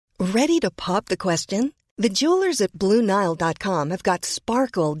Ready to pop the question? The jewelers at BlueNile.com have got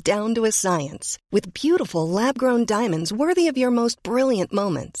sparkle down to a science with beautiful lab-grown diamonds worthy of your most brilliant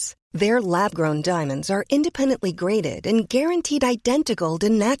moments. Their lab-grown diamonds are independently graded and guaranteed identical to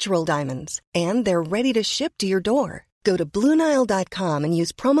natural diamonds, and they're ready to ship to your door. Go to BlueNile.com and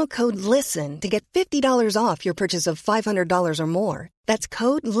use promo code LISTEN to get $50 off your purchase of $500 or more. That's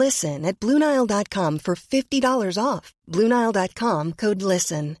code LISTEN at BlueNile.com for $50 off. BlueNile.com, code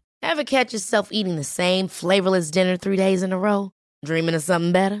LISTEN. Ever catch yourself eating the same flavorless dinner 3 days in a row? Dreaming of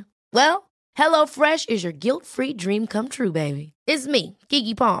something better? Well, HelloFresh is your guilt-free dream come true, baby. It's me,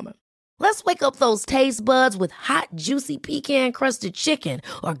 Keke Palmer. Let's wake up those taste buds with hot, juicy pecan-crusted chicken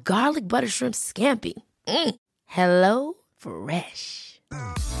or garlic butter shrimp scampi. Hello Fresh.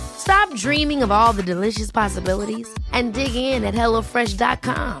 Stop dreaming of all the delicious possibilities and dig in at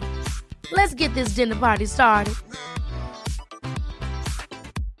HelloFresh.com. Let's get this dinner party started.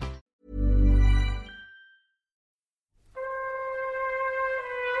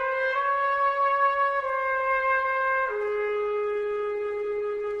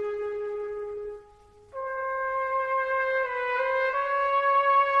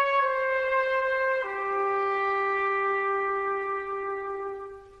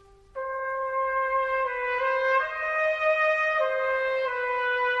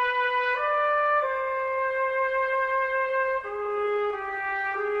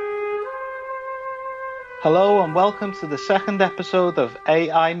 Hello and welcome to the second episode of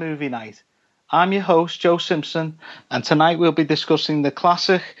AI Movie Night. I'm your host, Joe Simpson, and tonight we'll be discussing the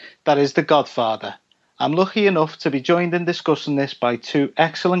classic that is The Godfather. I'm lucky enough to be joined in discussing this by two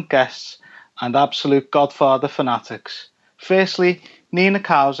excellent guests and absolute Godfather fanatics. Firstly, Nina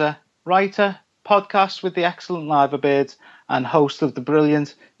Kauser, writer, podcast with the excellent Liverbirds, and host of the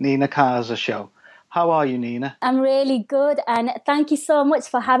brilliant Nina Kauser Show. How are you, Nina? I'm really good, and thank you so much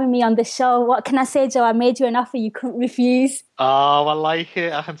for having me on the show. What can I say, Joe? I made you an offer you couldn't refuse. Oh, I like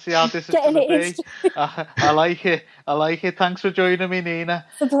it. I can see how this is going to be. I like it. I like it. Thanks for joining me, Nina.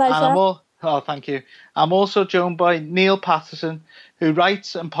 It's a pleasure. Thank you. I'm also joined by Neil Patterson, who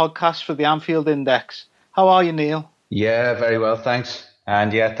writes and podcasts for the Anfield Index. How are you, Neil? Yeah, very well, thanks.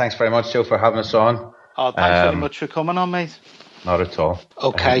 And yeah, thanks very much, Joe, for having us on. Oh, thanks very much for coming on, mate. Not at all.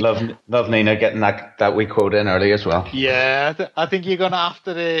 Okay. Love Nina getting that wee quote in early as well. Yeah, I think you're gonna have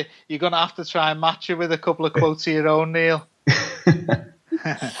to try and match it with a couple of quotes of your own, Neil.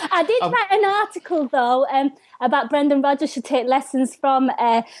 I did write an article though about Brendan Rodgers should take lessons from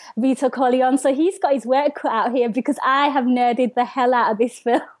Vito Corleone, so he's got his work cut out here because I have nerded the hell out of this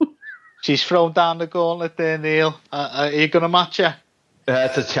film. She's thrown down the gauntlet there, Neil. Are you gonna match her?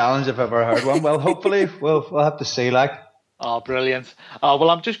 It's a challenge if I've ever heard one. Well, hopefully we'll have to see. Oh, brilliant. Well,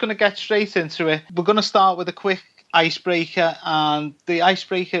 I'm just going to get straight into it. We're going to start with a quick icebreaker, and the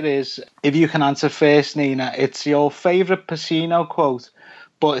icebreaker is, if you can answer first, Nina, it's your favourite Pacino quote,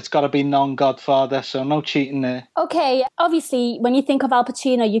 but it's got to be non-Godfather, so no cheating there. Okay, obviously, when you think of Al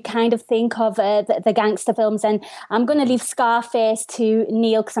Pacino, you kind of think of the gangster films, and I'm going to leave Scarface to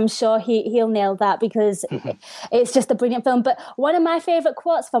Neil because I'm sure he'll nail that because it's just a brilliant film. But one of my favourite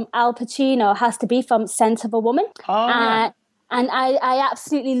quotes from Al Pacino has to be from Scent of a Woman. Oh, yeah. And I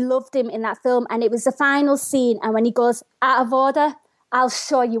absolutely loved him in that film, and it was the final scene, and when he goes, out of order, I'll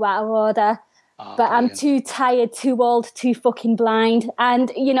show you out of order. But brilliant. I'm too tired, too old, too fucking blind.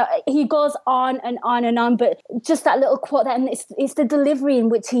 And, you know, he goes on and on and on. But just that little quote, and it's the delivery in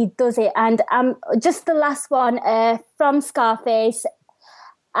which he does it. And just the last one from Scarface,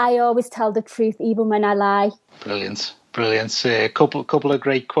 I always tell the truth, even when I lie. Brilliant. A couple of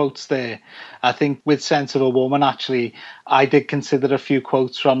great quotes there. I think with Scent of a Woman, actually, I did consider a few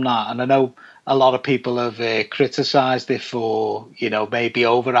quotes from that. And I know a lot of people have criticised it for, maybe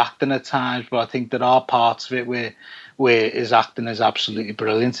overacting at times, but I think there are parts of it where his acting is absolutely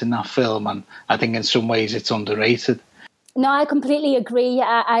brilliant in that film, and I think in some ways it's underrated. No, I completely agree.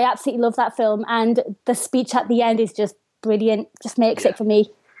 I absolutely love that film, and the speech at the end is just brilliant, just makes it for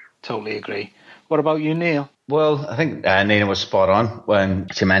me. Totally agree. What about you, Neil? Well, I think Nina was spot on when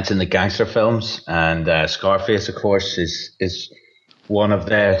she mentioned the gangster films, and Scarface, of course, is one of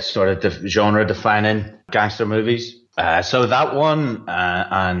the sort of genre-defining gangster movies. So that one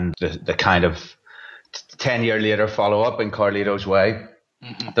and the kind of 10-year later follow-up in Carlito's Way,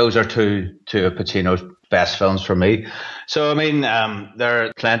 those are two of Pacino's best films for me. So, I mean, there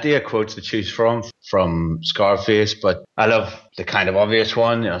are plenty of quotes to choose from Scarface, but I love the kind of obvious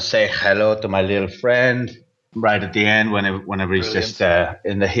one, say hello to my little friend, right at the end whenever he's just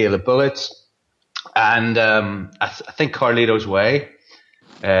in the hail of bullets. And I think Carlito's Way,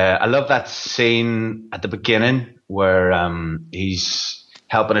 I love that scene at the beginning where he's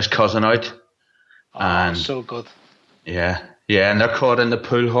helping his cousin out. Oh, and so good. Yeah, and they're caught in the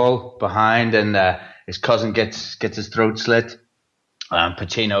pool hall behind, and his cousin gets his throat slit.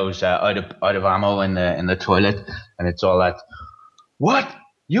 Pacino's out of ammo in the toilet, and it's all that. What?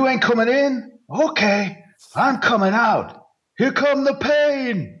 You ain't coming in? Okay, I'm coming out. Here come the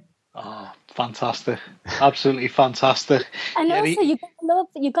pain. Oh, fantastic! Absolutely fantastic. And yeah, also,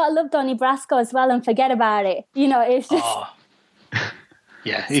 you got to love Donnie Brasco as well, and forget about it. You know, it's just. Oh.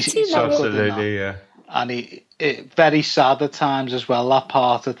 Yeah, he's so absolutely, yeah. And he very sad at times as well, that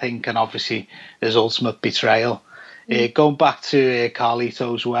part, I think, and obviously his ultimate betrayal. Going back to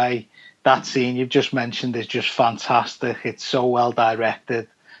Carlito's Way, that scene you've just mentioned is just fantastic. It's so well directed,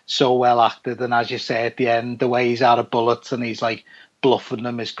 so well acted, and as you say at the end, the way he's out of bullets and he's like bluffing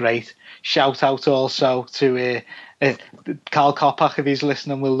them is great. Shout out also to Carl Koppach, if he's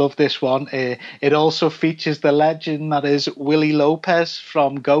listening, will love this one. It also features the legend that is Willie Lopez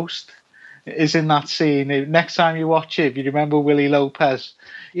from Ghost. Is in that scene. Next time you watch it, if you remember Willie Lopez,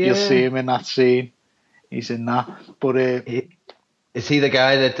 you'll see him in that scene. He's in that. But is he the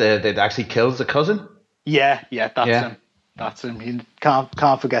guy that actually kills the cousin? Yeah, that's him. That's him. You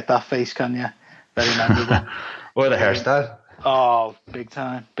can't forget that face, can you? Very memorable. Or the hairstyle. Oh, big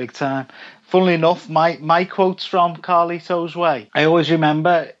time. Funnily enough, my quotes from Carlito's Way, I always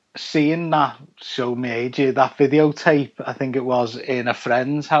remember seeing that, show me age, that videotape, I think it was, in a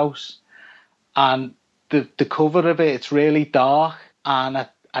friend's house. And the cover of it's really dark, and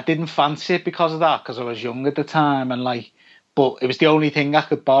I didn't fancy it because of that, because I was young at the time, and but it was the only thing I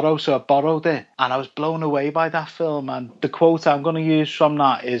could borrow, so I borrowed it, and I was blown away by that film. And the quote I'm going to use from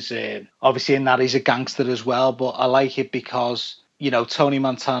that is, obviously in that he's a gangster as well, but I like it because, you know, Tony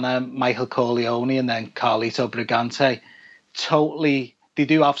Montana, Michael Corleone, and then Carlito Brigante, they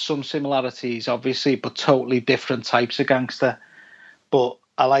do have some similarities, obviously, but totally different types of gangster. But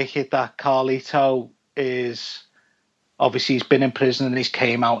I like it that Carlito is, obviously he's been in prison and he's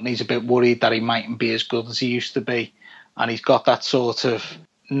came out and he's a bit worried that he mightn't be as good as he used to be. And he's got that sort of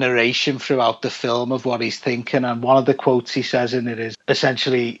narration throughout the film of what he's thinking. And one of the quotes he says in it is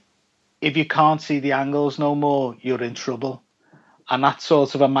essentially, if you can't see the angles no more, you're in trouble. And that's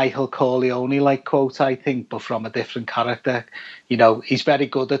sort of a Michael Corleone-like quote, I think, but from a different character. You know, he's very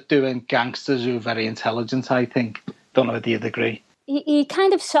good at doing gangsters who are very intelligent, I think. Don't know whether you'd agree. He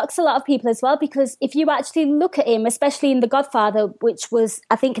kind of shocks a lot of people as well, because if you actually look at him, especially in The Godfather, which was,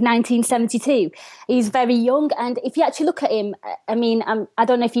 I think, 1972, he's very young. And if you actually look at him, I mean, I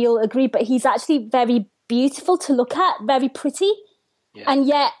don't know if you'll agree, but he's actually very beautiful to look at, very pretty. Yeah. And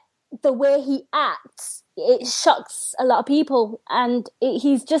yet the way he acts, it shocks a lot of people. And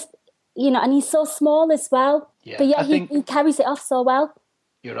he's just, you know, and he's so small as well. Yeah, but yet he carries it off so well.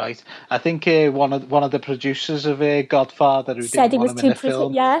 You're right. I think one of the producers of Godfather who said didn't he want was him in too the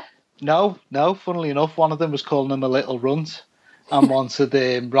film. Yeah. No. Funnily enough, one of them was calling him a little runt, and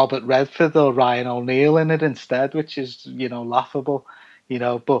wanted Robert Redford or Ryan O'Neal in it instead, which is, you know, laughable. You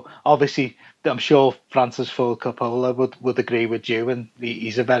know, but obviously, I'm sure Francis Ford Coppola would agree with you, and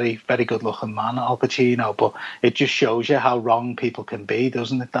he's a very, very good-looking man, Al Pacino. But it just shows you how wrong people can be,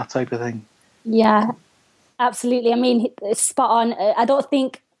 doesn't it? That type of thing. Yeah. Absolutely. I mean, it's spot on. I don't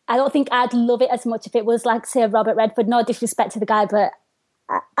think I'd love it as much if it was like, say, Robert Redford. No disrespect to the guy, but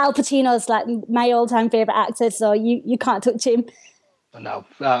Al Pacino's like my all-time favourite actor, so you can't touch him. No,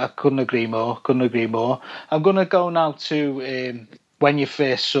 I couldn't agree more. I'm going to go now to when you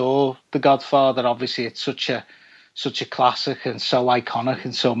first saw The Godfather. Obviously, it's such a classic and so iconic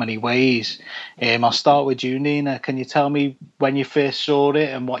in so many ways. I'll start with you, Nina. Can you tell me when you first saw it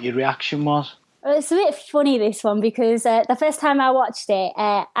and what your reaction was? It's a bit funny, this one, because the first time I watched it,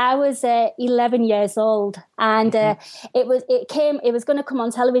 I was 11 years old, and it was going to come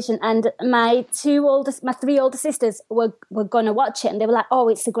on television, and my three older sisters were going to watch it, and they were like, "Oh,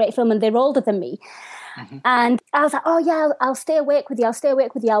 it's a great film," and they're older than me. Mm-hmm. And I was like, "Oh yeah, I'll stay awake with you.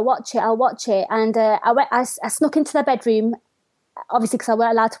 I'll watch it." And I snuck into their bedroom, obviously because I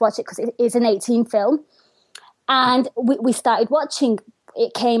weren't allowed to watch it because it is an 18 film, and we started watching.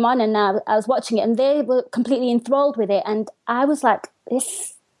 It came on, and I was watching it, and they were completely enthralled with it. And I was like,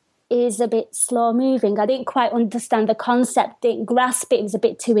 this is a bit slow moving. I didn't quite understand the concept, didn't grasp it. It was a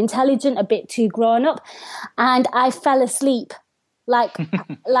bit too intelligent, a bit too grown up. And I fell asleep. Like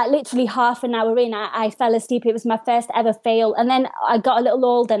literally half an hour in, I fell asleep. It was my first ever fail. And then I got a little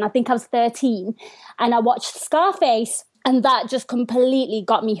older, and I think I was 13, and I watched Scarface. And that just completely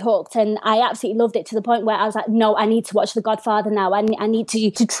got me hooked. And I absolutely loved it to the point where I was like, no, I need to watch The Godfather now. I need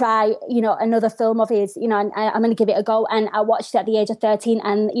to try, another film of his, and I'm going to give it a go. And I watched it at the age of 13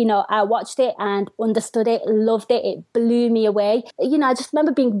 and, I watched it and understood it, loved it. It blew me away. I just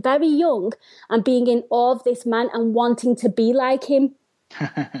remember being very young and being in awe of this man and wanting to be like him.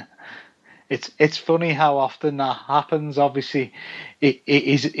 It's funny how often that happens. Obviously,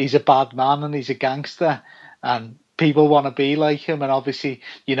 he's a bad man and he's a gangster and people want to be like him, and obviously,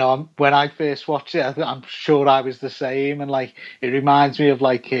 when I first watched it, I'm sure I was the same. And like, it reminds me of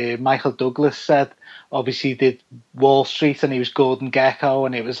like Michael Douglas said. Obviously, he did Wall Street, and he was Gordon Gekko,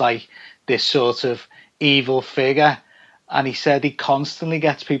 and it was like this sort of evil figure. And he said he constantly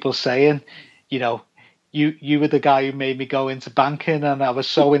gets people saying, you were the guy who made me go into banking, and I was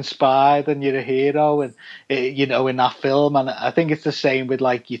so inspired, and you're a hero, and in that film. And I think it's the same with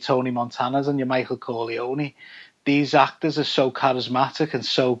like your Tony Montanas and your Michael Corleone. These actors are so charismatic and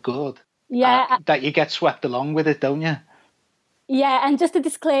so good, that you get swept along with it, don't you? Yeah, and just a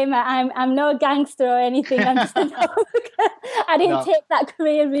disclaimer: I'm no gangster or anything. I'm just I didn't take that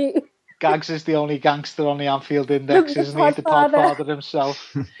career route. Gags is the only gangster on the Anfield Index, isn't he? The Podfather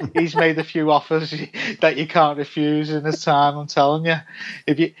himself. He's made a few offers that you can't refuse in his time, I'm telling you.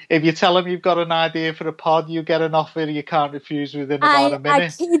 If you tell him you've got an idea for a pod, you get an offer you can't refuse within about a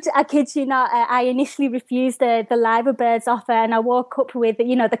minute. I kid you not. I initially refused the Liver Birds offer, and I woke up with,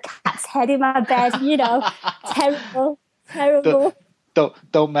 the cat's head in my bed, terrible.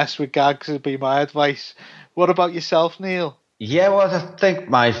 Don't mess with Gags would be my advice. What about yourself, Neil? Yeah, well, I think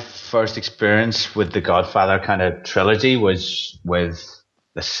my first experience with the Godfather kind of trilogy was with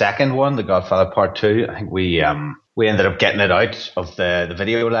the second one, The Godfather Part 2. I think we ended up getting it out of the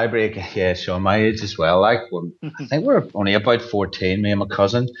video library. Yeah, showing my age as well. I think we were only about 14, me and my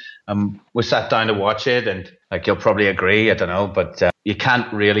cousin. We sat down to watch it, and like you'll probably agree, I don't know, but you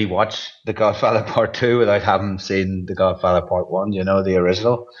can't really watch The Godfather Part 2 without having seen The Godfather Part 1, the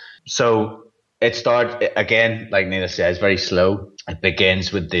original. So it starts, again, like Nina says, very slow. It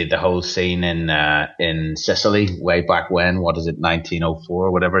begins with the whole scene in Sicily way back when,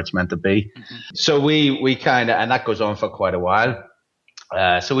 1904, whatever it's meant to be. Mm-hmm. So we kind of, and that goes on for quite a while.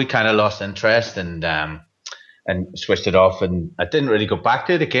 So we kind of lost interest and switched it off, and I didn't really go back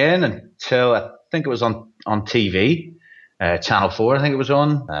to it again until I think it was on TV, Channel 4, I think it was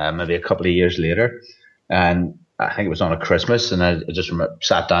on, maybe a couple of years later. And I think it was on a Christmas, and I just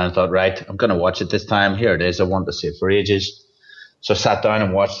sat down and thought, right, I'm going to watch it this time. Here it is. I want to see it for ages. So I sat down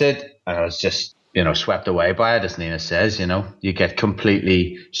and watched it, and I was just, swept away by it, as Nina says. You get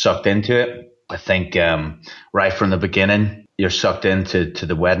completely sucked into it. I think right from the beginning, you're sucked into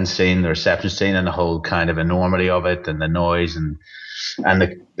the wedding scene, the reception scene, and the whole kind of enormity of it, and the noise, and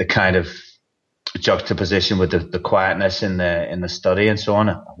the kind of juxtaposition with the quietness in the study and so on.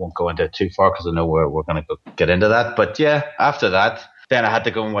 I won't go into it too far because I know we're going to get into that. But yeah, after that, then I had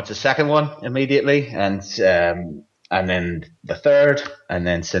to go and watch the second one immediately, and then the third, and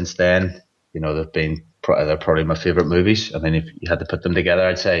then since then, they're probably my favorite movies. I mean, if you had to put them together,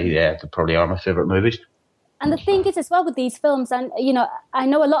 I'd say they probably are my favorite movies. And the thing is as well with these films, and I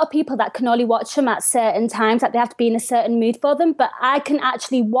know a lot of people that can only watch them at certain times, that they have to be in a certain mood for them, but I can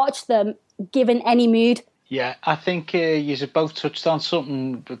actually watch them given any mood. Yeah, I think you've both touched on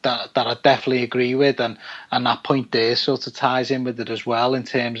something that I definitely agree with, and that point there sort of ties in with it as well, in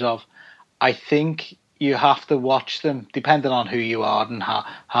terms of, I think you have to watch them depending on who you are and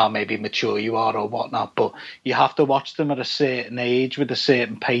how maybe mature you are or whatnot, but you have to watch them at a certain age with a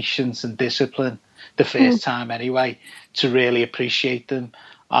certain patience and discipline the first time anyway, to really appreciate them.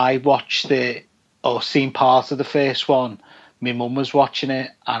 I watched it, or seen part of the first one. My mum was watching it,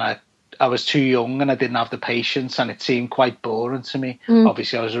 and I was too young and I didn't have the patience, and it seemed quite boring to me.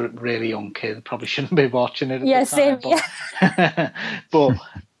 Obviously, I was a really young kid. Probably shouldn't be watching it at the time. But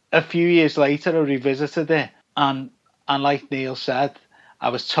a few years later, I revisited it. And like Neil said, I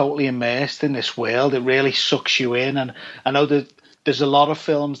was totally immersed in this world. It really sucks you in. And I know that there's a lot of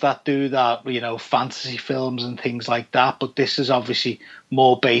films that do that, fantasy films and things like that. But this is obviously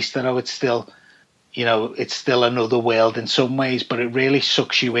more based on how it's still... it's still another world in some ways, but it really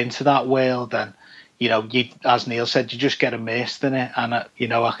sucks you into that world. And, you, as Neil said, you just get immersed in it. And,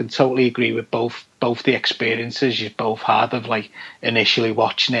 I can totally agree with both the experiences you've both had of like initially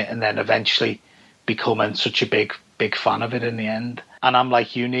watching it and then eventually becoming such a big fan of it in the end. And I'm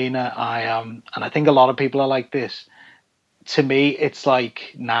like you, Nina, and I think a lot of people are like this. To me, it's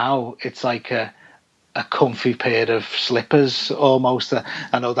like now it's like a comfy pair of slippers almost.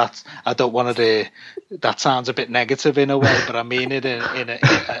 I know that I don't want to. That sounds a bit negative in a way, but I mean it in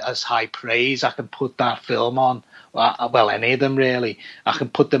as high praise. I can put that film on well, any of them really. I can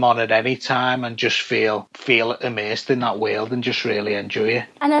put them on at any time and just feel immersed in that world and just really enjoy it.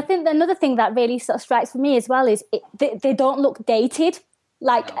 And I think another thing that really sort of strikes for me as well is they don't look dated.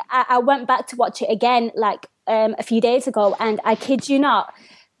 Like, no. I went back to watch it again, like a few days ago, and I kid you not,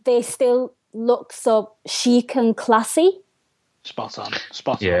 they still look so chic and classy. Spot on.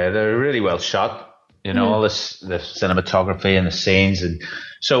 Yeah, they're really well shot. You know, all this, the cinematography and the scenes, and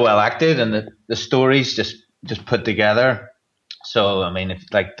so well acted, and the stories just put together. So, I mean, if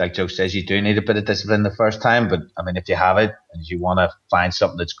like Joe says, you do need a bit of discipline the first time, but I mean, if you have it and you want to find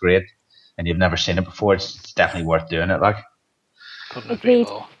something that's great and you've never seen it before, it's definitely worth doing it. Like, couldn't agree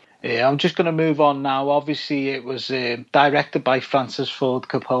more. Yeah, I'm just going to move on now. Obviously, it was directed by Francis Ford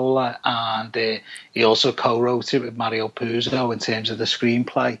Coppola, and he also co-wrote it with Mario Puzo in terms of the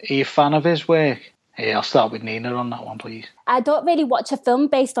screenplay. Are you a fan of his work? Yeah, I'll start with Nina on that one, please. I don't really watch a film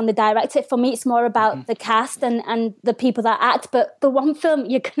based on the director. For me, it's more about the cast and the people that act. But the one film,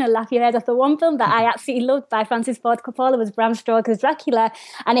 you're going to laugh your head off, the one film that I absolutely loved by Francis Ford Coppola was Bram Stoker's Dracula.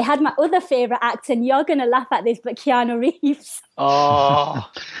 And it had my other favourite actor, and you're going to laugh at this, but Keanu Reeves. Oh,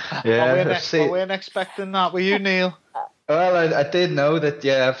 yeah. I weren't expecting that. Were you, Neil? Well, I did know that.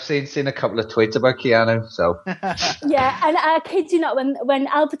 Yeah, I've seen a couple of tweets about Keanu. So yeah, and I kid you not, when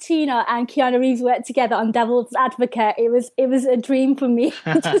Al Pacino and Keanu Reeves worked together on Devil's Advocate, it was a dream for me.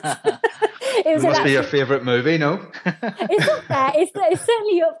 It must be your favourite movie, no? It's up there. It's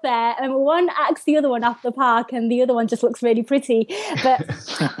certainly up there. One acts the other one off the park, and the other one just looks really pretty. But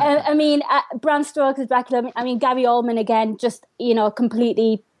I mean, Bram Stoker's Dracula. I mean, Gary Oldman again, just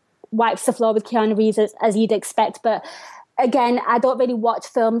completely wipes the floor with Keanu Reeves as you'd expect. But again, I don't really watch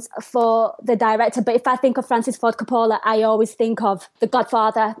films for the director, but if I think of Francis Ford Coppola, I always think of The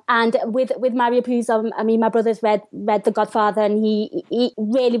Godfather. And with Mario Puzo, I mean, my brother's read The Godfather, and he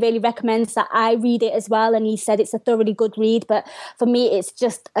really, really recommends that I read it as well. And he said it's a thoroughly good read. But for me, it's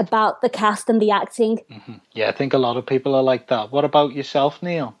just about the cast and the acting. Mm-hmm. Yeah, I think a lot of people are like that. What about yourself,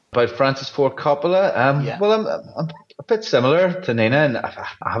 Neil? About Francis Ford Coppola? Well, I'm a bit similar to Nina, and I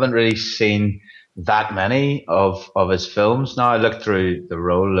haven't really seen that many of his films. Now I looked through the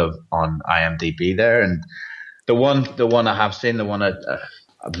roll on IMDb there, and the one I have seen, the one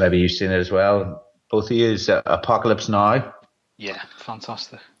maybe you've seen it as well, both of you, is Apocalypse Now. Yeah,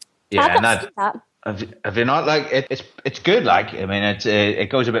 fantastic. Yeah, and that. Have you not? Like it's good. Like, I mean, it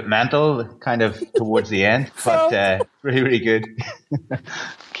goes a bit mental kind of towards the end, but really, really good.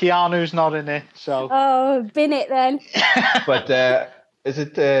 Keanu's not in it, so bin it then. But is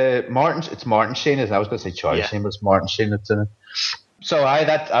it Martin? It's Martin Sheen. I was going to say Charlie Sheen, but it's Martin Sheen that's in it. So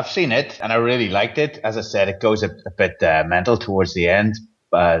I've seen it and I really liked it. As I said, it goes a bit mental towards the end,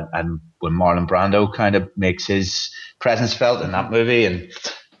 and when Marlon Brando kind of makes his presence felt in that movie, and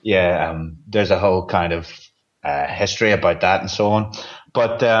there's a whole kind of history about that and so on.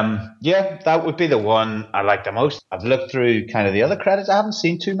 But that would be the one I like the most. I've looked through kind of the other credits. I haven't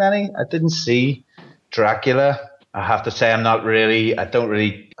seen too many. I didn't see Dracula. I have to say I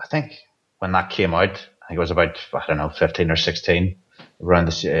think when that came out, I think it was about, 15 or 16 around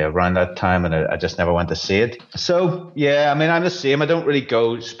that time, and I just never went to see it. So, yeah, I mean, I'm the same. I don't really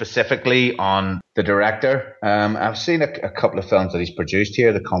go specifically on the director. I've seen a couple of films that he's produced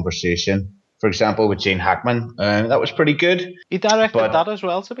here, The Conversation, for example, with Gene Hackman. That was pretty good. He directed that as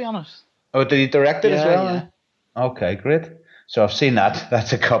well, to be honest. Oh, did he direct it as well? Yeah. Okay, great. So I've seen that.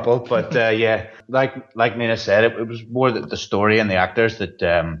 That's a couple. But like Nina said, it was more the story and the actors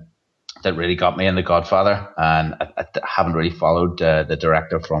that really got me in The Godfather. And I haven't really followed the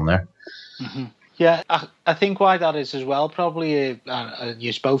director from there. Mm-hmm. Yeah, I think why that is as well, probably,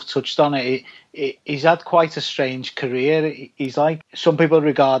 you both touched on it, he's had quite a strange career. He's like, some people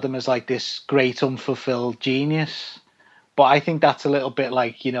regard him as like this great unfulfilled genius. But I think that's a little bit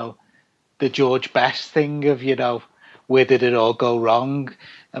like, the George Best thing of, where did it all go wrong?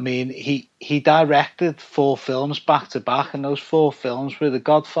 I mean, he directed 4 films back to back, and those 4 films were The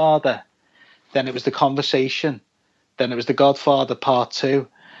Godfather, then it was The Conversation, then it was The Godfather Part 2,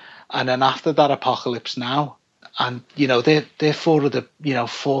 and then after that, Apocalypse Now. And, they're 4 of the,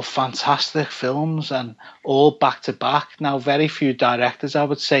 4 fantastic films, and all back to back. Now, very few directors, I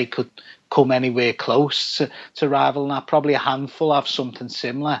would say, could come anywhere close to rivaling that. Probably a handful have something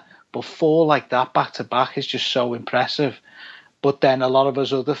similar. But 4 like that back to back is just so impressive. But then a lot of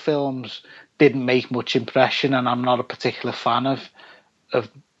his other films didn't make much impression, and I'm not a particular fan of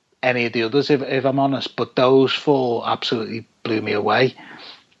any of the others, if I'm honest. But those 4 absolutely blew me away.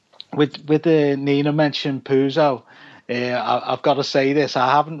 With Nina mentioned Puzo, I've got to say this: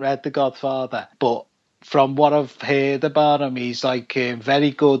 I haven't read The Godfather, but from what I've heard about him, he's like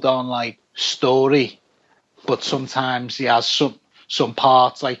very good on like story. but sometimes he has some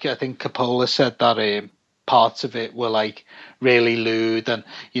parts, like I think Coppola said that parts of it were like really lewd, and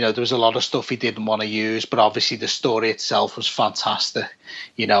there was a lot of stuff he didn't want to use, but obviously the story itself was fantastic,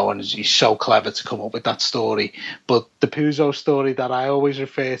 and he's so clever to come up with that story. But the Puzo story that I always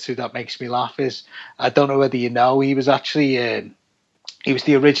refer to that makes me laugh is, I don't know whether you know, he was actually he was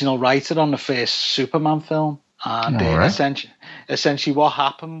the original writer on the first Superman film, and essentially what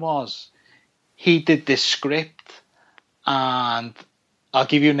happened was he did this script. And I'll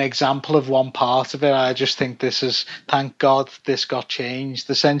give you an example of one part of it. I just think thank God this got changed.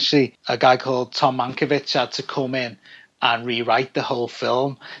 Essentially, a guy called Tom Mankiewicz had to come in and rewrite the whole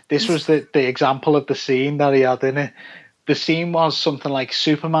film. This was the example of the scene that he had in it. The scene was something like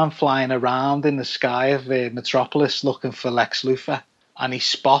Superman flying around in the sky of Metropolis looking for Lex Luthor, and he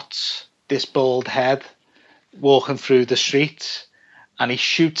spots this bald head walking through the streets, and he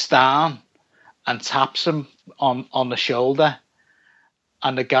shoots down and taps him on the shoulder,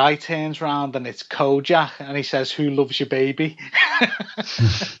 and the guy turns around and it's Kojak, and he says, "Who loves your baby?"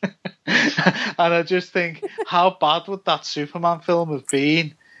 And I just think, how bad would that Superman film have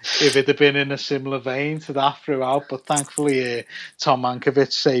been if it had been in a similar vein to that throughout? But thankfully Tom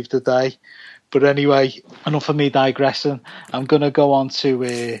Mankiewicz saved the day. But anyway, enough of me digressing. I'm going to go on to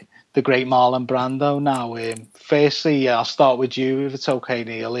the great Marlon Brando now. Firstly, I'll start with you, if it's okay,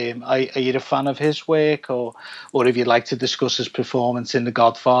 Neil. Are you a fan of his work, or if you'd like to discuss his performance in The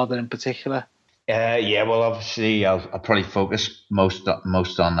Godfather in particular? Yeah, well, obviously, I'll probably focus most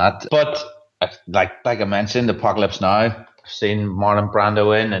on that. But like I mentioned, Apocalypse Now, I've seen Marlon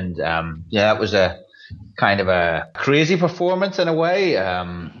Brando in, and it was a kind of a crazy performance in a way.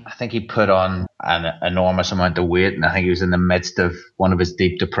 I think he put on an enormous amount of weight, and I think he was in the midst of one of his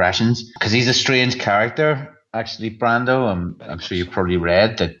deep depressions, because he's a strange character, actually, Brando. I'm sure you've probably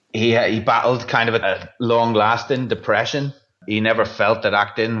read that he battled kind of a long-lasting depression. He never felt that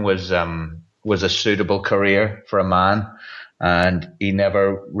acting was a suitable career for a man, and he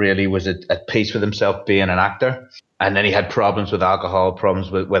never really was at peace with himself being an actor. And then he had problems with alcohol,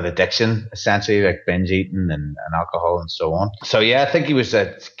 problems with addiction, essentially, like binge eating and alcohol and so on. So, yeah, I think he was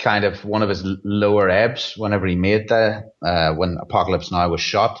at kind of one of his lower ebbs whenever he made when Apocalypse Now was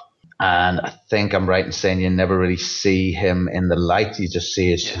shot. And I think I'm right in saying you never really see him in the light. You just see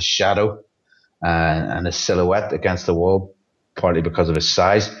his shadow and his silhouette against the wall, partly because of his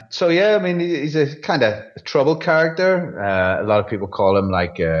size. So, yeah, I mean, he's a kind of troubled character. A lot of people call him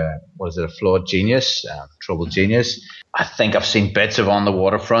a flawed genius, troubled genius. I think I've seen bits of On the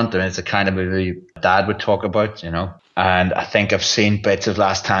Waterfront. I mean, it's the kind of movie Dad would talk about, And I think I've seen bits of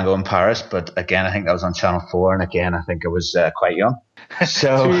Last Tango in Paris, but again, I think that was on Channel 4, and again, I think I was quite young.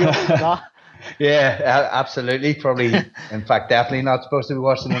 So, yeah, absolutely. Probably, in fact, definitely not supposed to be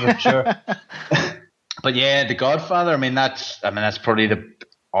watching it, I'm sure. But yeah, The Godfather, I mean, that's probably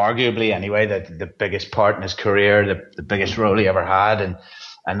arguably anyway, the biggest part in his career, the biggest role he ever had,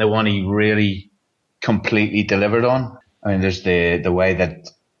 and the one he really completely delivered on. I mean, there's the way that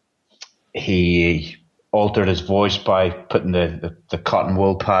he altered his voice by putting the cotton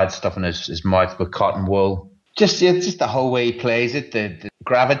wool pad, stuffing his mouth with cotton wool. Just the whole way he plays it, the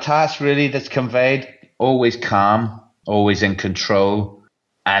gravitas really that's conveyed, always calm, always in control,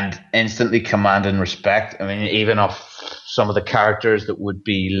 and instantly commanding respect. I mean, even of some of the characters that would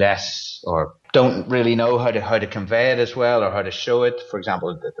be less or don't really know how to convey it as well, or how to show it. For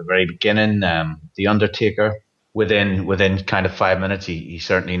example, at the very beginning, The Undertaker, within kind of 5 minutes, he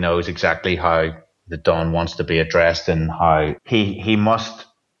certainly knows exactly how the Don wants to be addressed, and how he must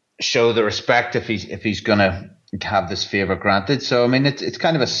show the respect if he's going to have this favor granted. So I mean, it's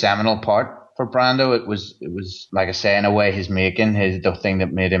kind of a seminal part for Brando. It was like I say, in a way, the thing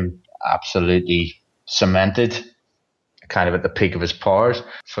that made him absolutely cemented, kind of at the peak of his powers.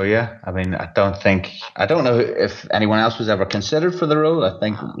 So yeah, I mean, I don't know if anyone else was ever considered for the role. I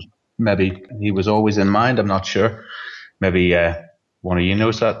think maybe he was always in mind. I'm not sure. Maybe one of you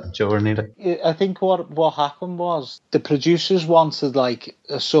knows that, Joe or Nita? I think what happened was the producers wanted like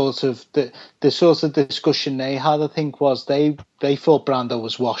a sort of the sort of discussion they had. I think was they thought Brando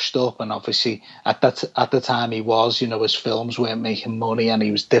was washed up, and obviously at the time he was. His films weren't making money, and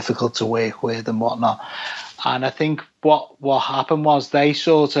he was difficult to work with and whatnot. And I think what happened was they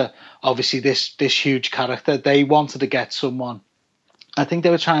sort of, obviously this huge character, they wanted to get someone. I think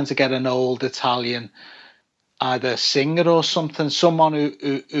they were trying to get an old Italian, either singer or something, someone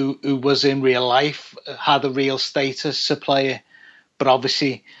who was in real life, had a real status to play it. But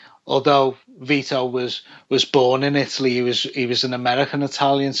obviously, although Vito was born in Italy, he was an American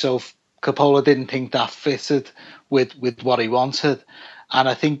Italian, so Coppola didn't think that fitted with what he wanted. And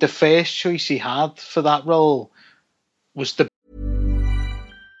I think the first choice he had for that role was the...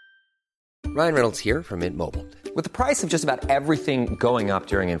 Ryan Reynolds here from Mint Mobile. With the price of just about everything going up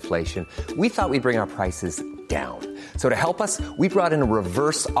during inflation, we thought we'd bring our prices down. So to help us, we brought in a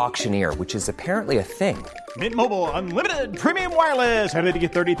reverse auctioneer, which is apparently a thing. Mint Mobile Unlimited Premium Wireless. How to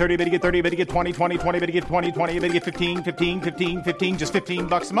get 30, 30, bit to get 30, bit to get 20, 20, 20, bit to get 20, 20, bit to get 15, 15, 15, 15, just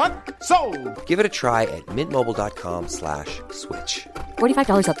 $15 a month? Sold! Give it a try at mintmobile.com/switch.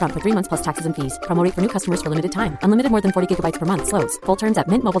 $45 up front for 3 months plus taxes and fees. Promo rate for new customers for limited time. Unlimited more than 40 gigabytes per month. Slows full terms at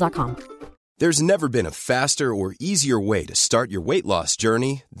mintmobile.com. There's never been a faster or easier way to start your weight loss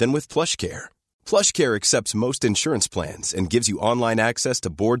journey than with PlushCare. PlushCare accepts most insurance plans and gives you online access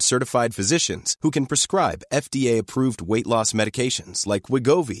to board-certified physicians who can prescribe FDA-approved weight loss medications like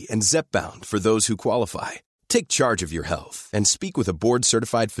Wegovy and Zepbound for those who qualify. Take charge of your health and speak with a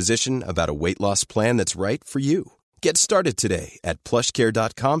board-certified physician about a weight loss plan that's right for you. Get started today at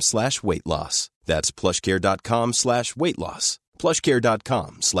plushcare.com/weight loss. That's plushcare.com/weight loss.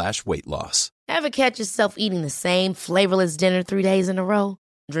 plushcare.com/weight loss. Ever catch yourself eating the same flavorless dinner 3 days in a row?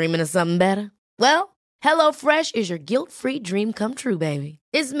 Dreaming of something better? Well, HelloFresh is your guilt-free dream come true, baby.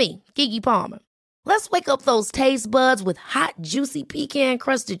 It's me, Keke Palmer. Let's wake up those taste buds with hot, juicy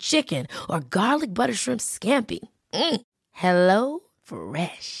pecan-crusted chicken or garlic butter shrimp scampi. Hello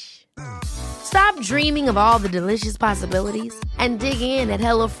Fresh. Stop dreaming of all the delicious possibilities and dig in at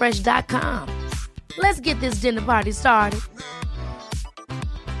HelloFresh.com. Let's get this dinner party started.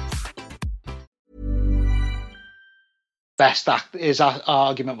 Best actor, his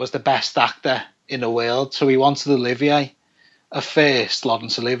argument was the best actor in the world. So he wanted Olivier at first,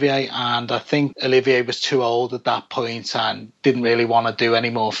 Laurence Olivier, and I think Olivier was too old at that point and didn't really want to do any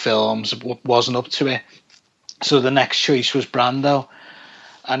more films, wasn't up to it. So the next choice was Brando.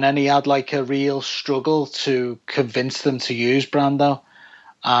 And then he had like a real struggle to convince them to use Brando.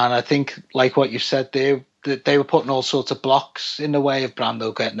 And I think, like what you said there, that they were putting all sorts of blocks in the way of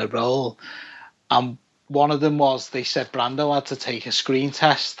Brando getting a role. And one of them was they said Brando had to take a screen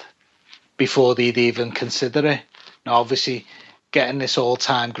test before they'd even consider it. Now, obviously, getting this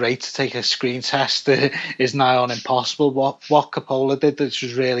all-time great to take a screen test is nigh on impossible. What Coppola did, which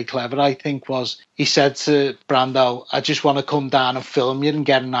was really clever, I think, was he said to Brando, I just want to come down and film you and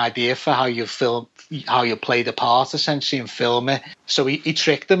get an idea for how you play the part, essentially, and film it. So he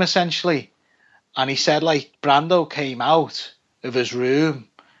tricked him, essentially. And he said, like, Brando came out of his room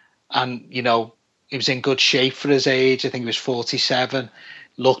and, you know, he was in good shape for his age. I think he was 47,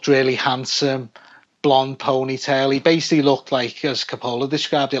 looked really handsome, blonde ponytail. He basically looked like, as Coppola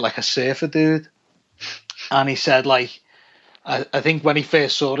described it, like a surfer dude. And he said, like, I think when he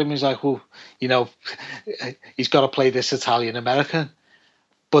first saw him, he was like, well, you know, he's got to play this Italian American.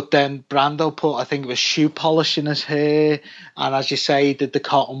 But then Brando put, I think it was shoe polish in his hair. And as you say, he did the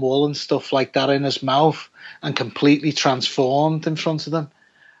cotton wool and stuff like that in his mouth and completely transformed in front of them.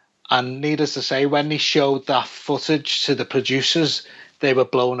 And needless to say, when they showed that footage to the producers, they were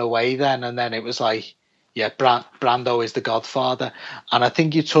blown away then. And then it was like, yeah, Brando is the Godfather. And I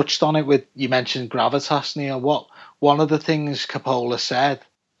think you touched on it you mentioned gravitas, Neil. One of the things Coppola said,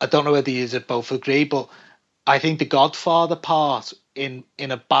 I don't know whether you both agree, but I think the Godfather part in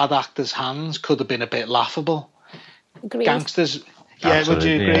a bad actor's hands could have been a bit laughable. Agreed. Gangsters... Yeah, Absolutely,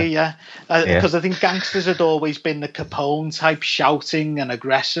 would you agree? Yeah. Because Yeah. I think gangsters had always been the Capone type, shouting and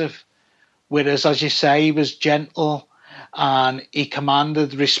aggressive. Whereas, as you say, he was gentle and he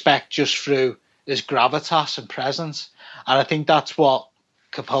commanded respect just through his gravitas and presence. And I think that's what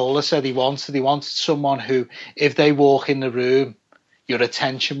Coppola said he wanted. He wanted someone who, if they walk in the room, your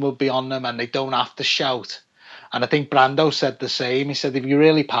attention will be on them and they don't have to shout. And I think Brando said the same. He said, if you're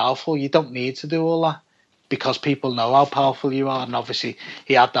really powerful, you don't need to do all that, because people know how powerful you are. And obviously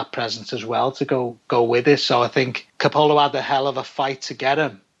he had that presence as well to go with it. So I think Coppola had a hell of a fight to get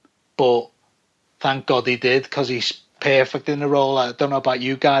him. But thank God he did, because he's perfect in the role. I don't know about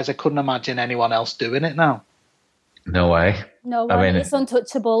you guys. I couldn't imagine anyone else doing it now. No way. No, I mean, it's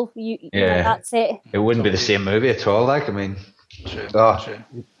untouchable. Yeah. That's it. It wouldn't be the same movie at all. Like, I mean, True.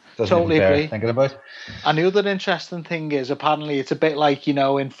 totally agree. Thinking about. And the other interesting thing is, apparently it's a bit like, you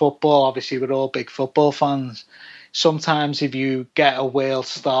know, in football, obviously we're all big football fans. Sometimes if you get a world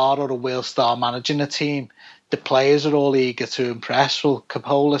star or a world star managing a team, the players are all eager to impress. Well,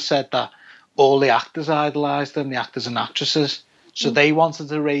 Coppola said that all the actors idolised them, the actors and actresses. So they wanted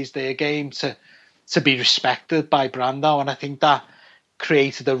to raise their game to be respected by Brando. And I think that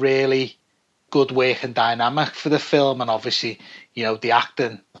created a really good working dynamic for the film. And obviously, you know, the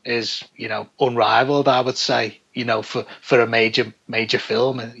acting is, you know, unrivaled, I would say, you know, for a major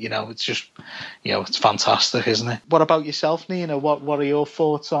film. You know, it's just, you know, it's fantastic, isn't it? What about yourself, Nina? What are your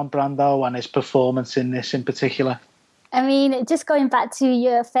thoughts on Brando and his performance in this in particular? I mean, just going back to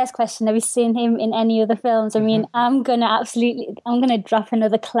your first question, have you seen him in any other films? I mean, I'm gonna drop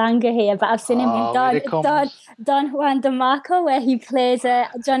another clanger here, but I've seen him in Don Juan de Marco, where he plays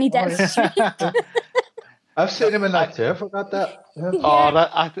Johnny Depp's shrink. I've seen him in that too. I forgot that.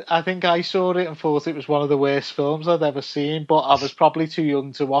 Yeah. I think I saw it and thought it was one of the worst films I'd ever seen, but I was probably too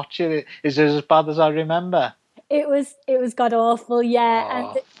young to watch it. Is it as bad as I remember? It was god awful,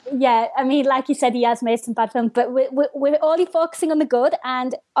 yeah. And yeah, I mean, like you said, he has made some bad films, but we're only focusing on the good,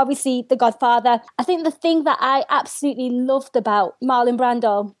 and obviously The Godfather. I think the thing that I absolutely loved about Marlon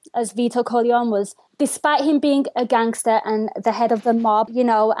Brando as Vito Corleone was, despite him being a gangster and the head of the mob, you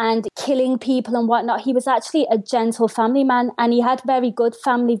know, and killing people and whatnot, he was actually a gentle family man, and he had very good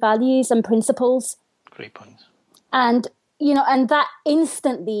family values and principles. Great point. And, you know, and that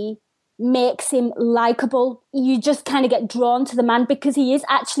instantly makes him likable. You just kind of get drawn to the man because he is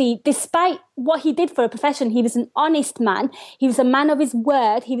actually, despite what he did for a profession, he was an honest man. He was a man of his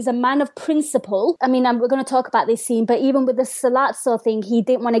word. He was a man of principle. I mean, we're going to talk about this scene, but even with the Sollozzo thing, he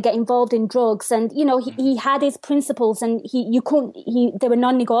didn't want to get involved in drugs. And, you know, he had his principles, and they were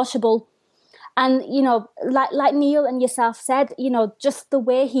non-negotiable. And, you know, like Neil and yourself said, you know, just the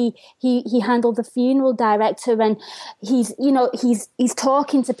way he handled the funeral director, and he's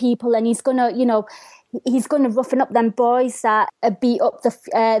talking to people, and he's gonna roughen up them boys that beat up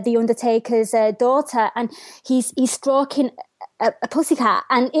the Undertaker's daughter, and he's stroking a pussycat,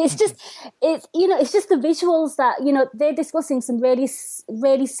 and it's just the visuals that, you know, they're discussing some really,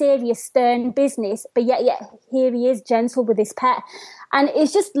 really serious, stern business, but yet here he is, gentle with his pet. And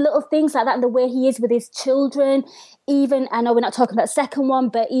it's just little things like that, and the way he is with his children. Even, I know we're not talking about the second one,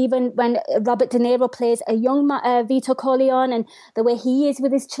 but even when Robert De Niro plays a young Vito Corleone, and the way he is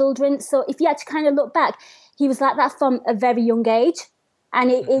with his children. So if you had to kind of look back, he was like that from a very young age, and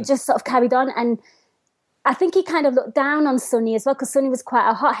it just sort of carried on. And I think he kind of looked down on Sonny as well, because Sonny was quite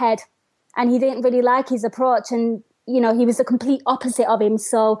a hothead, and he didn't really like his approach, and, you know, he was the complete opposite of him.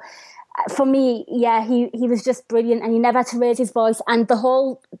 So for me, yeah, he was just brilliant, and he never had to raise his voice. And the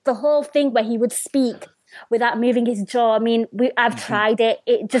whole thing where he would speak without moving his jaw, I mean, I've tried it.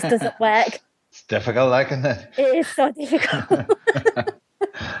 It just doesn't work. It's difficult, like, isn't it? It is so difficult.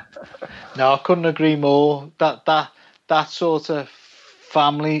 No, I couldn't agree more. That sort of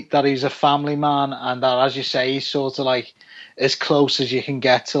family, that he's a family man, and that, as you say, he's sort of like as close as you can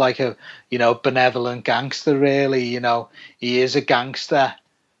get to like a, you know, benevolent gangster, really. You know, he is a gangster,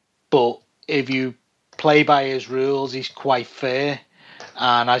 but if you play by his rules, he's quite fair.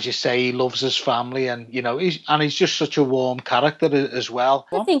 And as you say, he loves his family, and, you know, he's just such a warm character as well.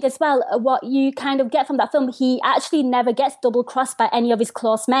 I think as well, what you kind of get from that film, he actually never gets double-crossed by any of his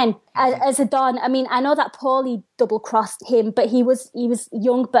close men. As a Don, I mean, I know that Paulie double-crossed him, but he was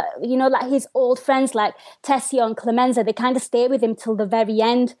young. But, you know, like his old friends like Tessio and Clemenza, they kind of stay with him till the very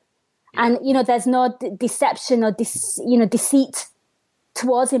end. And, you know, there's no deception or deceit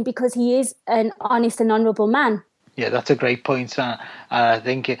towards him, because he is an honest and honourable man. Yeah, that's a great point. I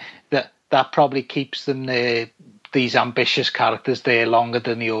think that probably keeps them there, these ambitious characters there, longer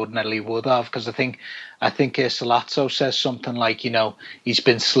than they ordinarily would have. Because I think Sollozzo says something like, you know, he's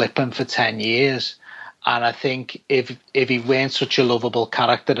been slipping for 10 years. And I think if he weren't such a lovable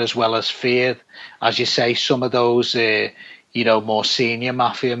character as well as feared, as you say, some of those, you know, more senior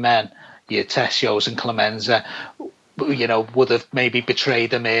mafia men, your Tessios and Clemenza, you know, would have maybe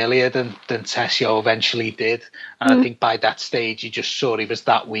betrayed him earlier than Tessio eventually did. And I think by that stage, he just saw he was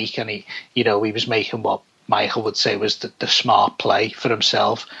that weak, and he was making what Michael would say was the smart play for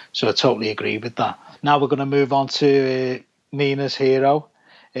himself. So I totally agree with that. Now we're going to move on to Nina's hero,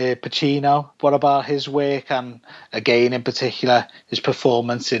 Pacino. What about his work, and again, in particular, his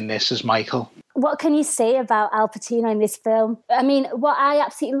performance in this as Michael? What can you say about Al Pacino in this film? I mean, what I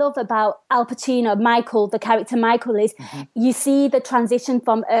absolutely love about Al Pacino, Michael, the character Michael, is you see the transition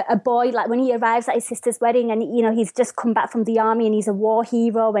from a boy, like when he arrives at his sister's wedding, and, you know, he's just come back from the army, and he's a war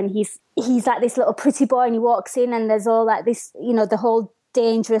hero, and he's like this little pretty boy, and he walks in, and there's all like this, you know, the whole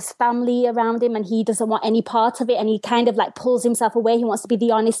dangerous family around him, and he doesn't want any part of it, and he kind of like pulls himself away. He wants to be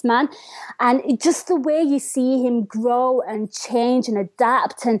the honest man. And just the way you see him grow and change and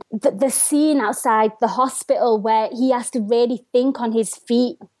adapt, and the scene outside the hospital where he has to really think on his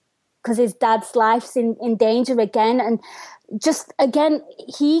feet because his dad's life's in danger again. And just, again,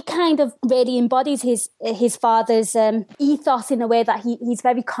 he kind of really embodies his father's ethos in a way that he's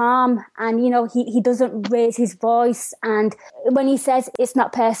very calm, and, you know, he doesn't raise his voice. And when he says it's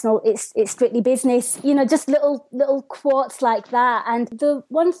not personal, it's strictly business, you know, just little quotes like that. And the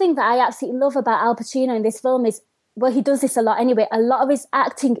one thing that I absolutely love about Al Pacino in this film is, well, he does this a lot anyway, a lot of his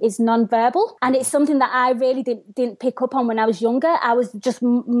acting is non-verbal, and it's something that I really didn't pick up on when I was younger. I was just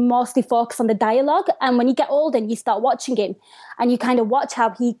mostly focused on the dialogue, and when you get older and you start watching him and you kind of watch how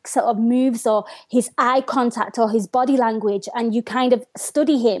he sort of moves, or his eye contact or his body language, and you kind of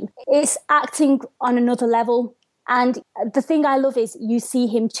study him, it's acting on another level. And the thing I love is you see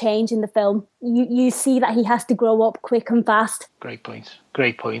him change in the film. You see that he has to grow up quick and fast. Great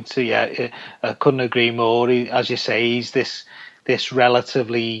point. So yeah, I couldn't agree more. As you say, he's this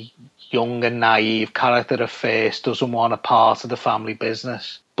relatively young and naive character at first, doesn't want a part of the family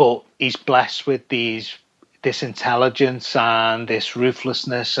business, but he's blessed with this intelligence and this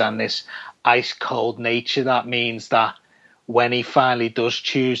ruthlessness and this ice cold nature that means that when he finally does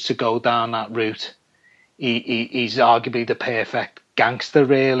choose to go down that route, he's arguably the perfect gangster,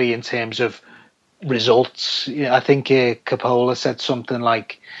 really, in terms of results. I think Coppola said something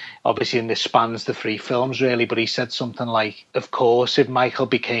like, obviously, and this spans the 3 films, really, but he said something like, of course, if Michael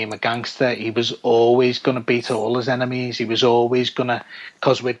became a gangster, he was always going to beat all his enemies. He was always going to,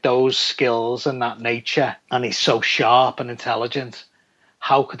 because with those skills and that nature, and he's so sharp and intelligent,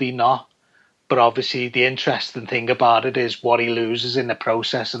 how could he not? But obviously, the interesting thing about it is what he loses in the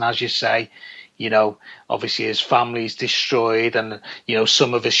process. And as you say, you know, obviously his family's destroyed, and, you know,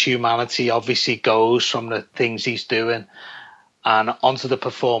 some of his humanity obviously goes from the things he's doing. And onto the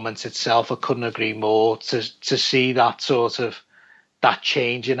performance itself, I couldn't agree more to see that sort of, that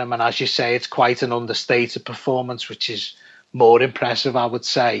change in him. And as you say, it's quite an understated performance, which is more impressive, I would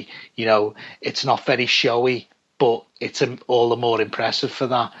say. You know, it's not very showy, but it's all the more impressive for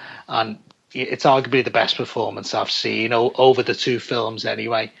that. And it's arguably the best performance I've seen over the 2 films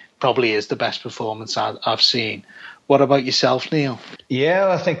anyway. Probably is the best performance I've seen. What about yourself, Neil? Yeah,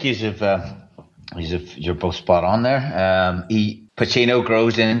 I think you're both spot on there. Pacino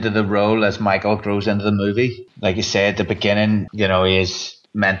grows into the role as Michael grows into the movie. Like you said at the beginning, you know, he is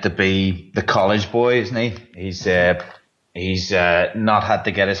meant to be the college boy, isn't he? He's not had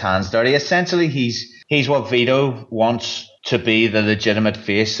to get his hands dirty. Essentially, he's what Vito wants to be, the legitimate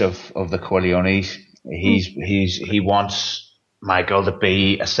face of the Corleones. He wants Michael to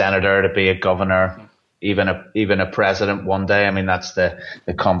be a senator, to be a governor, even a president one day. I mean, that's the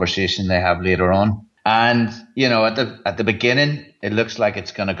conversation they have later on. And, you know, at the beginning, it looks like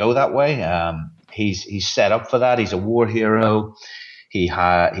it's going to go that way. He's set up for that. He's a war hero. He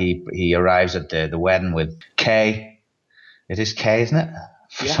arrives at the wedding with Kay. It is Kay, isn't it?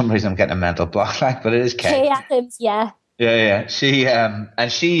 For some reason, I'm getting a mental block, but it is Kay. Kay Adams, yeah. Yeah. She's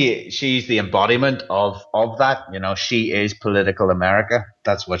the embodiment of that. You know, she is political America.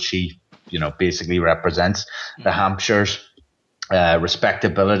 That's what she, you know, basically represents. The Hampshires,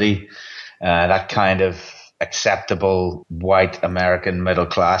 respectability, that kind of acceptable white American middle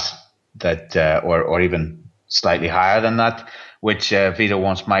class that, or even slightly higher than that, which Vito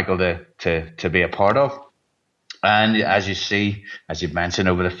wants Michael to be a part of. And as you see, as you've mentioned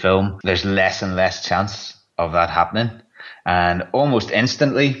over the film, there's less and less chance of that happening. And almost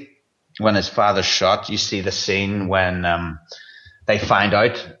instantly, when his father's shot, you see the scene when they find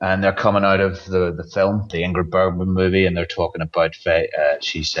out and they're coming out of the film, the Ingrid Bergman movie, and they're talking about,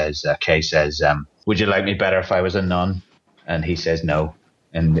 Kay says, would you like me better if I was a nun? And he says no.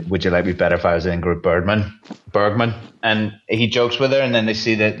 And would you like me better if I was Ingrid Bergman? And he jokes with her, and then they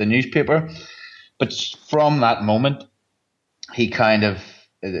see the newspaper. But from that moment, he kind of,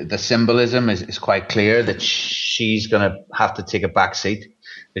 the symbolism is quite clear that she's going to have to take a back seat,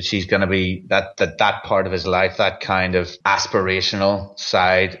 that she's going to be that part of his life, that kind of aspirational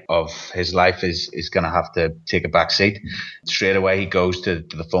side of his life is going to have to take a back seat. Straight away, he goes to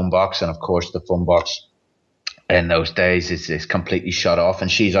the phone box, and of course, the phone box in those days is completely shut off, and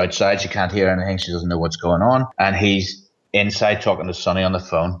she's outside. She can't hear anything. She doesn't know what's going on. And he's inside talking to Sonny on the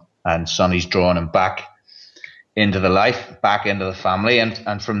phone, and Sonny's drawing him back into the life, back into the family,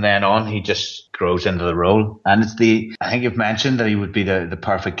 and from then on he just grows into the role. And it's I think you've mentioned that he would be the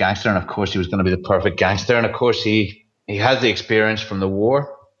perfect gangster, and of course he was going to be the perfect gangster, and of course he has the experience from the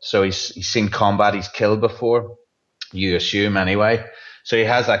war, so he's seen combat, he's killed before, you assume anyway, so he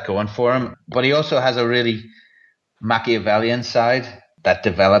has that going for him. But he also has a really Machiavellian side that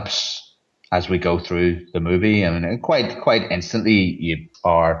develops as we go through the movie. I mean, quite instantly you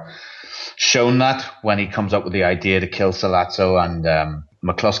are shown that when he comes up with the idea to kill Sollozzo, and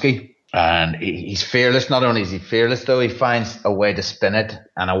McCluskey. And he's fearless. Not only is he fearless, though, he finds a way to spin it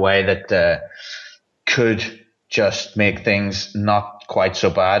and a way that could just make things not quite so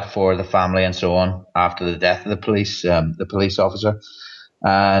bad for the family and so on after the death of the police officer.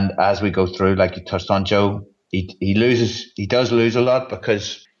 And as we go through, like you touched on, Joe, he does lose a lot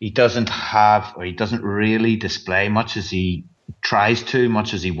because he doesn't really display much as he tries to,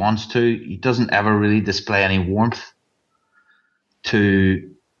 much as he wants to. He doesn't ever really display any warmth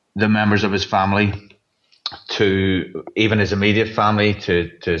to the members of his family, to even his immediate family, to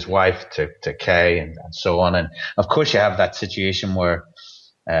his wife, to Kay, and so on. And of course, you have that situation where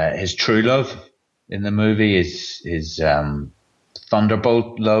his true love in the movie his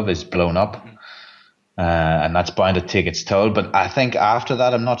Thunderbolt love is blown up, and that's bound to take its toll. But I think after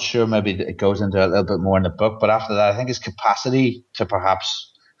that, I'm not sure, maybe it goes into a little bit more in the book, but after that, I think his capacity to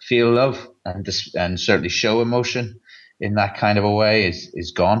perhaps feel love and certainly show emotion in that kind of a way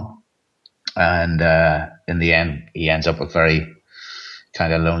is gone. And in the end, he ends up a very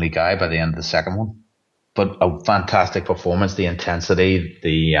kind of lonely guy by the end of the second one. But a fantastic performance, the intensity,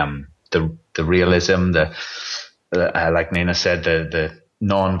 the realism, like Nina said, the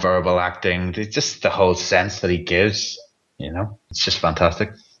non-verbal acting, just the whole sense that he gives. It's just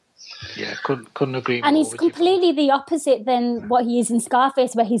fantastic. Yeah, couldn't agree more. And he's completely the opposite than what he is in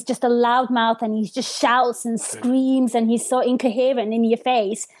Scarface, where he's just a loudmouth and he just shouts and screams and he's so incoherent in your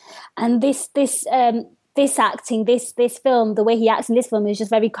face. And this acting, this film, the way he acts in this film is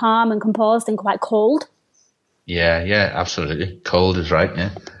just very calm and composed and quite cold. Yeah, absolutely. Cold is right, yeah.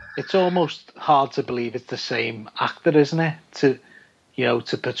 It's almost hard to believe it's the same actor, isn't it? To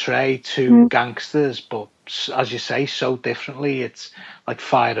portray two gangsters, but as you say, so differently. It's like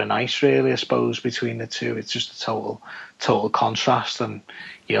fire and ice, really, I suppose, between the two. It's just a total contrast, and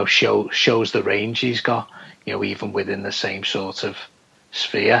shows the range he's got. Even within the same sort of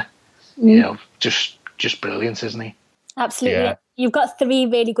sphere. Just brilliant, isn't he? Absolutely. Yeah. You've got three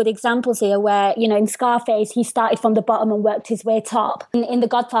really good examples here where, in Scarface, he started from the bottom and worked his way top. In The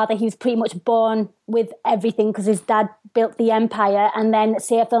Godfather, he was pretty much born with everything because his dad built the empire. And then,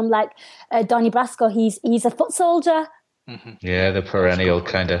 say, a film like Donnie Brasco, he's a foot soldier. Mm-hmm. Yeah, the perennial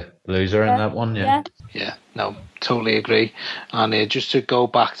kind of loser in that one, yeah. Yeah, no, totally agree. And just to go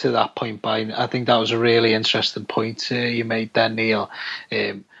back to that point, I think that was a really interesting point you made there, Neil,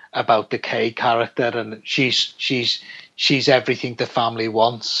 about the Kay character, and she's everything the family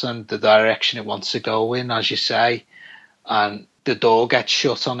wants and the direction it wants to go in, as you say, and the door gets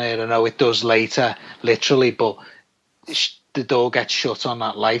shut on her. I know it does later, literally, but the door gets shut on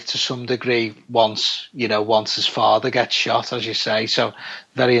that life to some degree once his father gets shot, as you say. So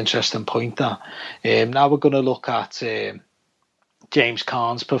very interesting point there. Now we're going to look at James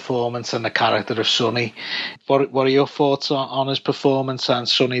Caan's performance and the character of Sonny. What are your thoughts on his performance and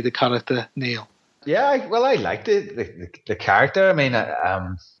Sonny, the character, Neil? Yeah, I liked it, the character. I mean,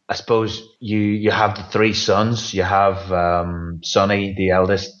 I suppose you have the three sons. You have Sonny, the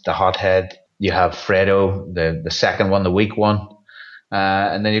eldest, the hothead. You have Fredo, the second one, the weak one.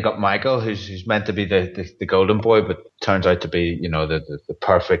 And then you've got Michael, who's meant to be the golden boy, but turns out to be, the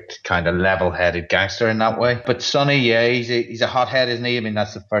perfect kind of level-headed gangster in that way. But Sonny, yeah, he's a hothead, isn't he? I mean,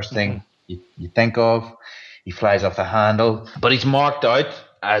 that's the first thing you think of. He flies off the handle. But he's marked out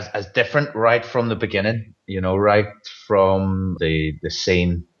as different right from the beginning, right from the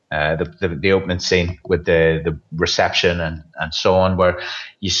scene, the opening scene with the reception and so on, where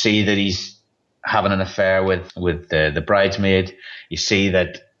you see that he's having an affair with the bridesmaid. You see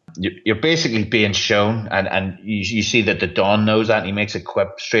that you're basically being shown, and you see that the Don knows that, and he makes a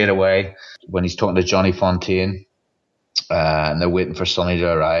quip straight away when he's talking to Johnny Fontaine, and they're waiting for Sonny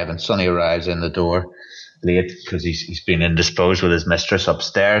to arrive, and Sonny arrives in the door late because he's been indisposed with his mistress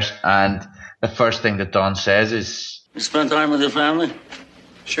upstairs, and the first thing that Don says is, "You spend time with your family?"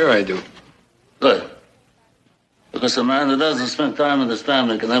 "Sure I do." "Good. Because a man that doesn't spend time with his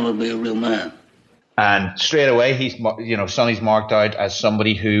family can never be a real man." And straight away, Sonny's marked out as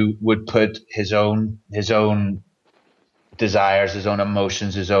somebody who would put his own desires, his own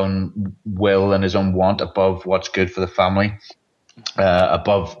emotions, his own will, and his own want above what's good for the family,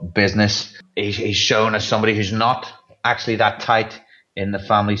 above business. He's shown as somebody who's not actually that tight in the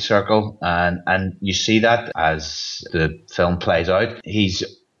family circle, and you see that as the film plays out. He's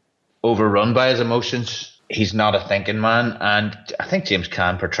overrun by his emotions. He's not a thinking man, and I think James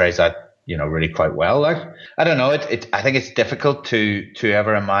Caan portrays that really quite well. Like, I don't know, I think it's difficult to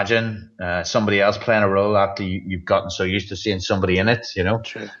ever imagine somebody else playing a role after you've gotten so used to seeing somebody in it,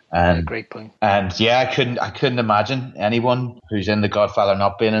 True. And great point. And yeah, I couldn't imagine anyone who's in The Godfather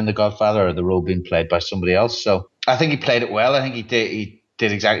not being in The Godfather, or the role being played by somebody else. So I think he played it well. I think he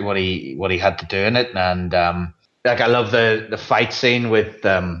did exactly what he had to do in it, and I love the fight scene with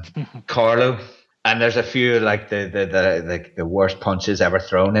Carlo, and there's a few like the worst punches ever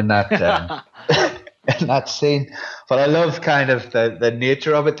thrown in that in that scene. But I love kind of the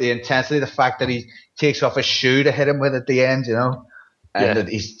nature of it, the intensity, the fact that he takes off his shoe to hit him with at the end, and that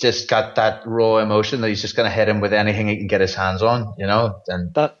he's just got that raw emotion that he's just going to hit him with anything he can get his hands on,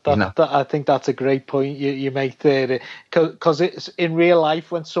 And that I think that's a great point you make there, because it's in real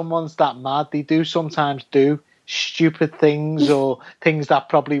life when someone's that mad, they do sometimes do stupid things or things that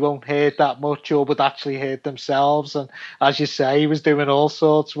probably won't hurt that much or would actually hurt themselves. And as you say, he was doing all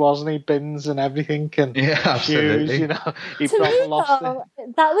sorts, wasn't he? Bins and everything, and absolutely. shoes, he to probably me, lost though,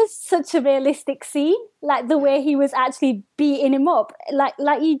 it. that was such a realistic scene, like the way he was actually beating him up. Like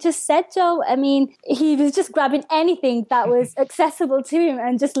you just said, Joe, I mean, he was just grabbing anything that was accessible to him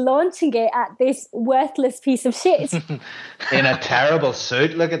and just launching it at this worthless piece of shit. In a terrible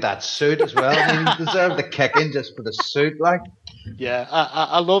suit. Look at that suit as well. I mean, he deserved the kicking just for the suit, like. Yeah,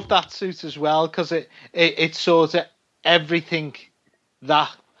 I love that suit as well, because it sort of everything that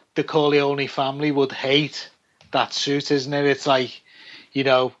the Corleone family would hate, that suit, isn't it? It's like,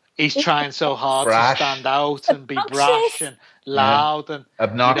 he's trying so hard to stand out and be brash and loud and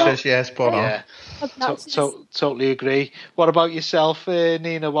obnoxious. Yes, spot on. Yeah, totally agree. What about yourself,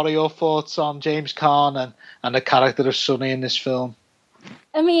 Nina? What are your thoughts on James Caan and the character of Sonny in this film?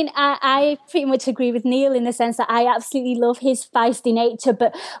 I mean, I pretty much agree with Neil in the sense that I absolutely love his feisty nature,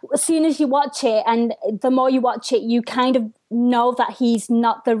 but as soon as you watch it, and the more you watch it, you kind of know that he's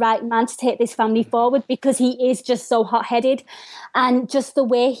not the right man to take this family forward, because he is just so hot-headed, and just the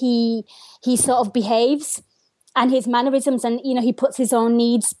way he sort of behaves and his mannerisms, and, he puts his own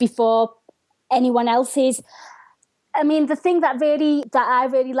needs before anyone else's. I mean, the thing that I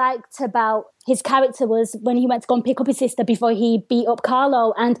really liked about his character was when he went to go and pick up his sister before he beat up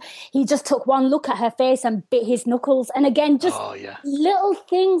Carlo, and he just took one look at her face and bit his knuckles. And again, just little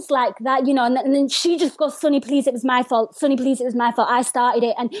things like that, and then she just goes, Sonny, please, it was my fault. Sonny, please, it was my fault. I started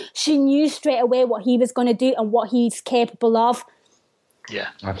it. And she knew straight away what he was going to do and what he's capable of. Yeah,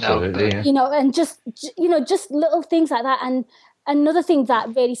 absolutely. And just little things like that. And another thing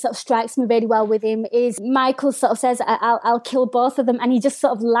that really sort of strikes me really well with him is Michael sort of says, I'll kill both of them. And he just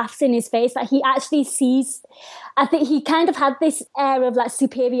sort of laughs in his face. Like, he actually sees, I think he kind of had this air of like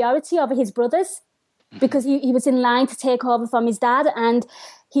superiority over his brothers, because he was in line to take over from his dad. And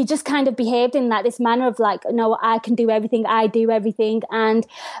he just kind of behaved in like this manner of like, no, I can do everything, I do everything. But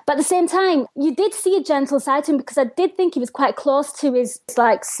at the same time, you did see a gentle side to him, because I did think he was quite close to his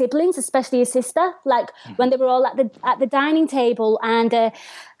like siblings, especially his sister. Like when they were all at the dining table, and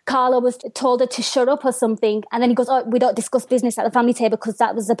Carla was told her to shut up or something, and then he goes, oh, we don't discuss business at the family table, because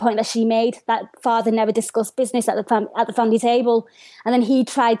that was the point that she made, that father never discussed business at the family table. And then he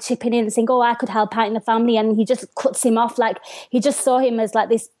tried chipping in and saying, oh, I could help out in the family, and he just cuts him off. Like, he just saw him as like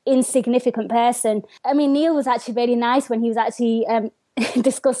this insignificant person. I mean, Neil was actually very nice when he was actually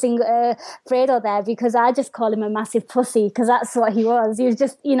discussing Fredo there, because I just call him a massive pussy, because that's what he was. He was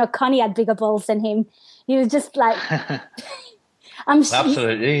just, Connie had bigger balls than him. He was just like...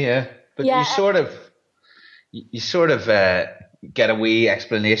 Absolutely, yeah. But you sort of get a wee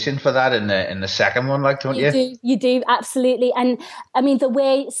explanation for that in the second one, like, don't you? You do, absolutely. And I mean, the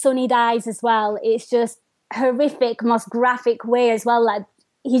way Sonny dies as well, it's just horrific, most graphic way as well. Like,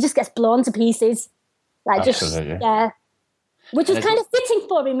 he just gets blown to pieces. Like, absolutely. Which was kind of fitting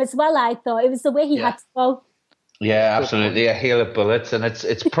for him as well, I thought. It was the way he had to go. Yeah, absolutely. A hail of bullets, and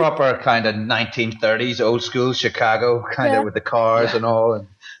it's proper kind of 1930s, old school Chicago, kind of with the cars and all, and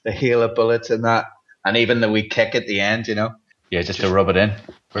the hail of bullets and that, and even the wee kick at the end, just to rub it in.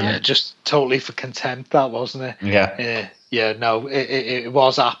 Brilliant. Yeah, just totally for contempt, that wasn't it? Yeah. No, it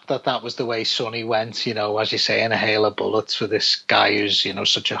was apt that was the way Sonny went, as you say, in a hail of bullets for this guy who's,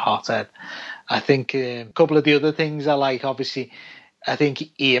 such a hothead. I think a couple of the other things I like, obviously, I think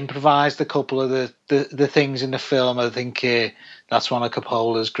he improvised a couple of the things in the film. I think that's one of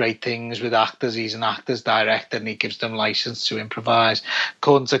Coppola's great things with actors. He's an actor's director, and he gives them license to improvise.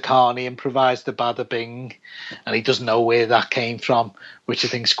 According to Caan, he improvised the Bada Bing, and he doesn't know where that came from, which I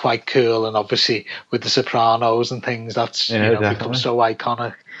think is quite cool. And obviously with the Sopranos and things, that's become so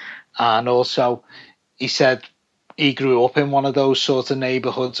iconic. And also, he said he grew up in one of those sort of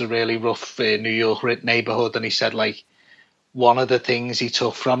neighborhoods, a really rough New York neighborhood, and he said, like, one of the things he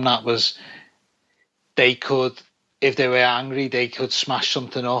took from that was they could, if they were angry, they could smash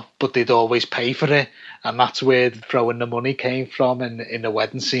something up, but they'd always pay for it. And that's where throwing the money came from, and in the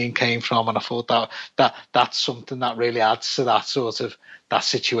wedding scene came from. And I thought that's something that really adds to that sort of that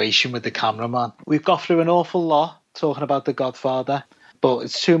situation with the cameraman. We've got through an awful lot talking about The Godfather. but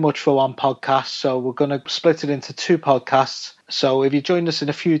it's too much for one podcast, so we're going to split it into 2 podcasts. So if you join us in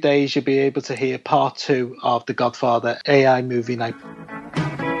a few days, you'll be able to hear part 2 of The Godfather AI Movie Night.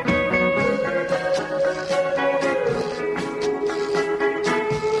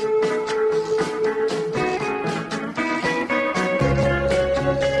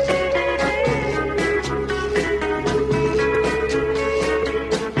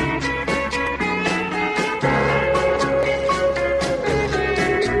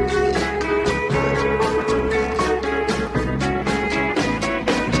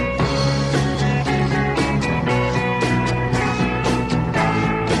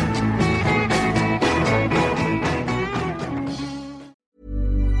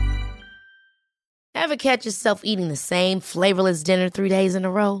 Ever catch yourself eating the same flavorless dinner 3 days in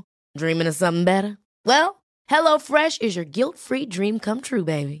a row? Dreaming of something better? Well, HelloFresh is your guilt-free dream come true,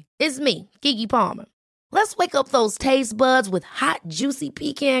 baby. It's me, Keke Palmer. Let's wake up those taste buds with hot, juicy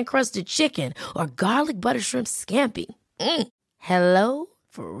pecan-crusted chicken or garlic butter shrimp scampi. Hello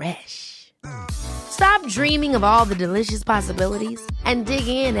Fresh. Stop dreaming of all the delicious possibilities and dig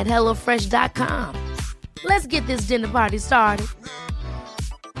in at HelloFresh.com. Let's get this dinner party started.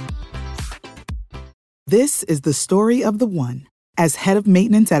 This is the story of the one. As head of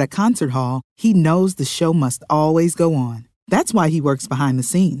maintenance at a concert hall, he knows the show must always go on. That's why he works behind the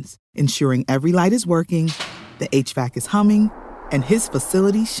scenes, ensuring every light is working, the HVAC is humming, and his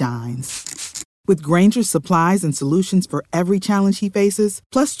facility shines. With Grainger's supplies and solutions for every challenge he faces,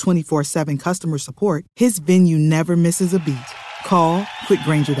 plus 24/7 customer support, his venue never misses a beat. Call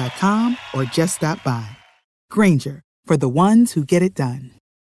quickgrainger.com or just stop by. Grainger, for the ones who get it done.